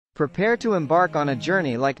Prepare to embark on a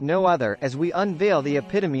journey like no other as we unveil the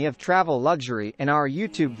epitome of travel luxury in our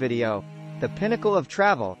YouTube video, The Pinnacle of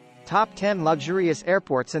Travel, Top 10 Luxurious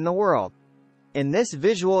Airports in the World. In this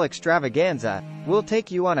visual extravaganza, we'll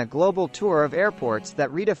take you on a global tour of airports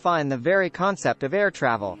that redefine the very concept of air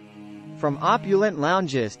travel. From opulent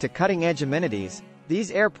lounges to cutting-edge amenities,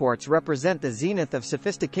 these airports represent the zenith of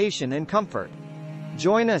sophistication and comfort.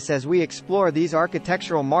 Join us as we explore these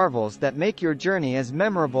architectural marvels that make your journey as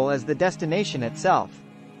memorable as the destination itself.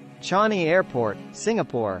 Changi Airport,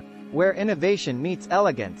 Singapore, where innovation meets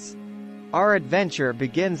elegance. Our adventure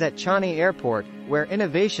begins at Changi Airport, where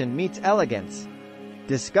innovation meets elegance.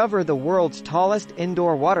 Discover the world's tallest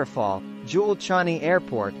indoor waterfall, Jewel Changi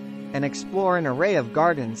Airport, and explore an array of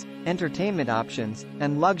gardens, entertainment options,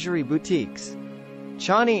 and luxury boutiques.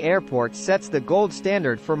 Changi Airport sets the gold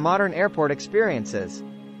standard for modern airport experiences.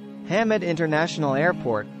 Hamad International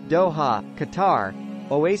Airport, Doha, Qatar,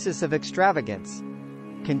 oasis of extravagance.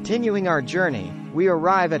 Continuing our journey, we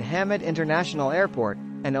arrive at Hamad International Airport,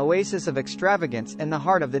 an oasis of extravagance in the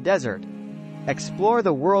heart of the desert. Explore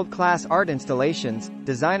the world-class art installations,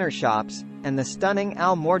 designer shops, and the stunning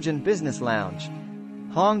Al Morjan Business Lounge.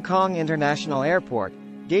 Hong Kong International Airport,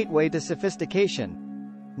 gateway to sophistication.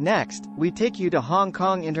 Next, we take you to Hong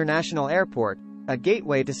Kong International Airport, a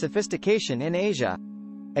gateway to sophistication in Asia.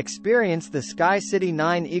 Experience the Sky City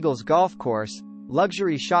 9 Eagles golf course,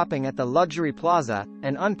 luxury shopping at the Luxury Plaza,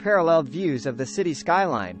 and unparalleled views of the city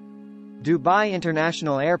skyline. Dubai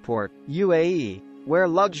International Airport, UAE, where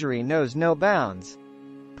luxury knows no bounds.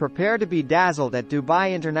 Prepare to be dazzled at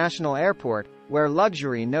Dubai International Airport, where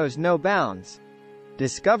luxury knows no bounds.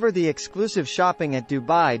 Discover the exclusive shopping at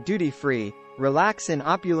Dubai duty-free, relax in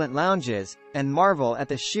opulent lounges, and marvel at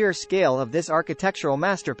the sheer scale of this architectural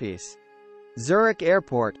masterpiece. Zurich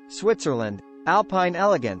Airport, Switzerland, alpine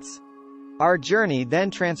elegance. Our journey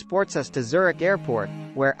then transports us to Zurich Airport,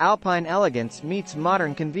 where alpine elegance meets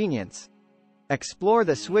modern convenience. Explore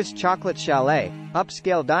the Swiss Chocolate Chalet,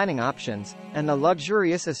 upscale dining options, and the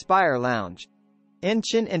luxurious Aspire Lounge.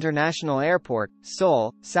 Incheon International Airport,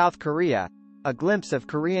 Seoul, South Korea, a glimpse of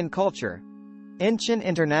Korean culture. Incheon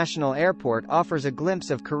International Airport offers a glimpse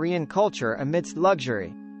of Korean culture amidst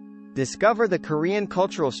luxury. Discover the Korean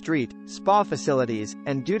Cultural Street, spa facilities,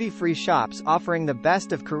 and duty-free shops offering the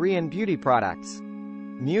best of Korean beauty products.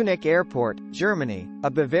 Munich Airport, Germany, a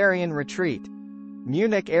Bavarian retreat.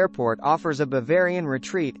 Munich Airport offers a Bavarian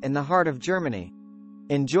retreat in the heart of Germany.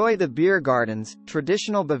 Enjoy the beer gardens,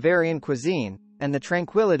 traditional Bavarian cuisine, and the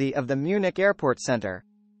tranquility of the Munich Airport Center.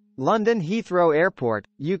 London Heathrow Airport,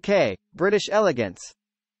 UK, British elegance.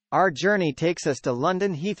 Our journey takes us to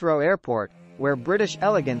London Heathrow Airport, where British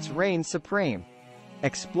elegance reigns supreme.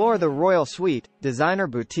 Explore the Royal Suite, designer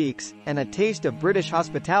boutiques, and a taste of British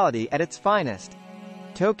hospitality at its finest.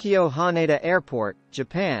 Tokyo Haneda Airport,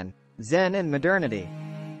 Japan, Zen and modernity.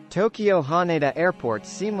 Tokyo Haneda Airport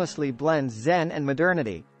seamlessly blends Zen and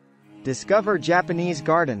modernity. Discover Japanese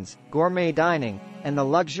gardens, gourmet dining, and the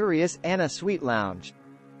luxurious Anna Suite Lounge.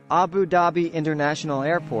 Abu Dhabi International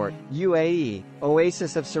Airport, UAE,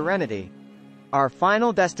 oasis of serenity. Our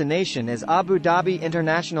final destination is Abu Dhabi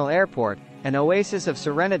International Airport, an oasis of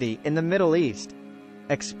serenity in the Middle East.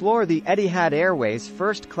 Explore the Etihad Airways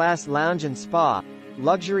first-class lounge and spa,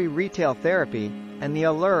 luxury retail therapy, and the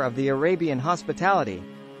allure of the Arabian hospitality.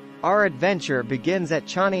 Our adventure begins at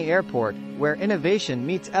Changi Airport, where innovation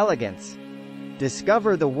meets elegance.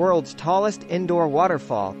 Discover the world's tallest indoor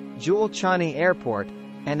waterfall, Jewel Changi Airport,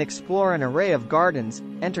 and explore an array of gardens,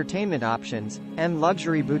 entertainment options, and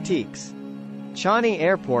luxury boutiques. Changi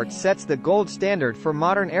Airport sets the gold standard for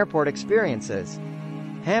modern airport experiences.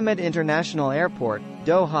 Hamad International Airport,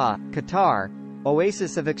 Doha, Qatar,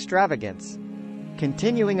 oasis of extravagance.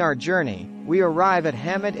 Continuing our journey, we arrive at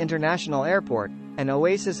Hamad International Airport, an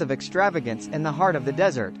oasis of extravagance in the heart of the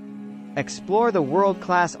desert. Explore the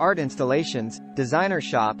world-class art installations, designer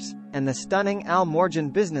shops, and the stunning Al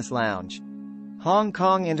Morjan Business Lounge. Hong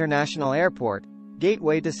Kong International Airport,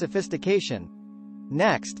 gateway to sophistication.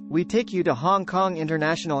 Next, we take you to Hong Kong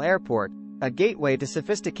International Airport, a gateway to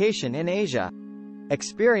sophistication in Asia.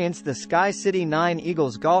 Experience the Sky City 9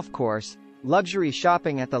 Eagles golf course, luxury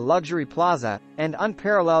shopping at the Luxury Plaza, and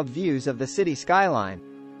unparalleled views of the city skyline.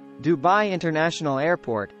 Dubai International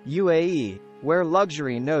Airport, UAE, where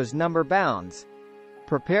luxury knows no bounds.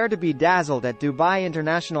 Prepare to be dazzled at Dubai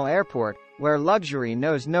International Airport, where luxury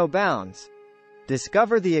knows no bounds.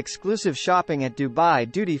 Discover the exclusive shopping at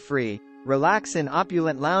Dubai duty-free, relax in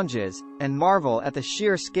opulent lounges, and marvel at the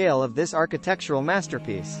sheer scale of this architectural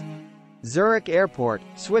masterpiece. Zurich Airport,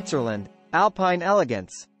 Switzerland, alpine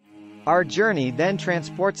elegance. Our journey then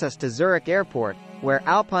transports us to Zurich Airport, where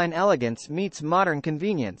alpine elegance meets modern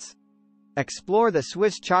convenience. Explore the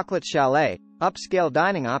Swiss Chocolate Chalet, upscale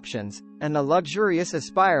dining options, and the luxurious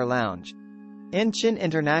Aspire Lounge. Incheon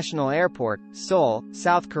International Airport, Seoul,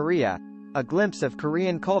 South Korea. A glimpse of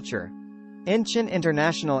Korean culture. Incheon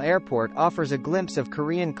International Airport offers a glimpse of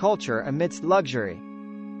Korean culture amidst luxury.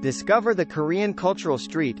 Discover the Korean Cultural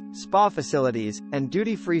Street, spa facilities, and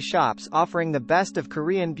duty-free shops offering the best of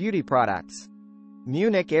Korean beauty products.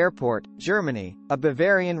 Munich Airport, Germany, a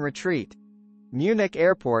Bavarian retreat. Munich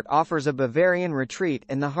Airport offers a Bavarian retreat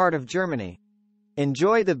in the heart of Germany.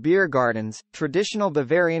 Enjoy the beer gardens, traditional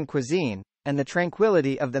Bavarian cuisine, and the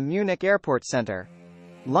tranquility of the Munich Airport Centre.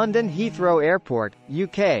 London Heathrow Airport,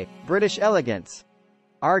 UK, British elegance.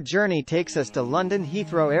 Our journey takes us to London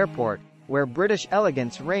Heathrow Airport, where British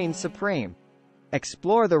elegance reigns supreme.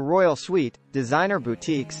 Explore the Royal Suite, designer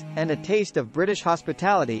boutiques, and a taste of British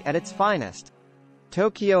hospitality at its finest.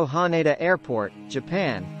 Tokyo Haneda Airport,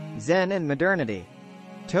 Japan, Zen and modernity.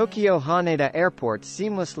 Tokyo Haneda Airport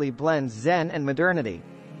seamlessly blends Zen and modernity.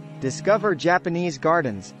 Discover Japanese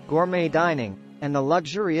gardens, gourmet dining, and the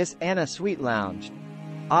luxurious Anna Suite Lounge.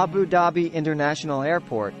 Abu Dhabi International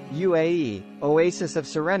Airport, UAE, oasis of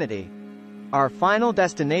serenity. Our final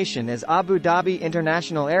destination is Abu Dhabi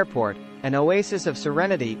International Airport, an oasis of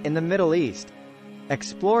serenity in the Middle East.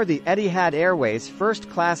 Explore the Etihad Airways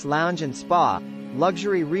first-class lounge and spa,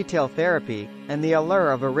 luxury retail therapy, and the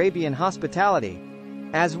allure of Arabian hospitality.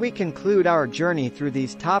 As we conclude our journey through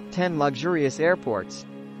these top 10 luxurious airports,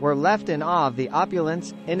 we're left in awe of the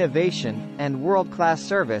opulence, innovation, and world-class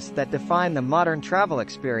service that define the modern travel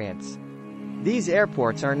experience. These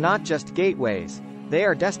airports are not just gateways, they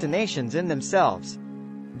are destinations in themselves.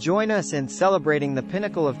 Join us in celebrating the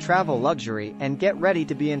pinnacle of travel luxury and get ready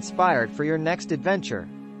to be inspired for your next adventure.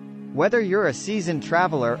 Whether you're a seasoned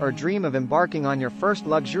traveler or dream of embarking on your first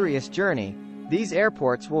luxurious journey, these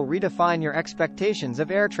airports will redefine your expectations of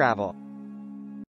air travel.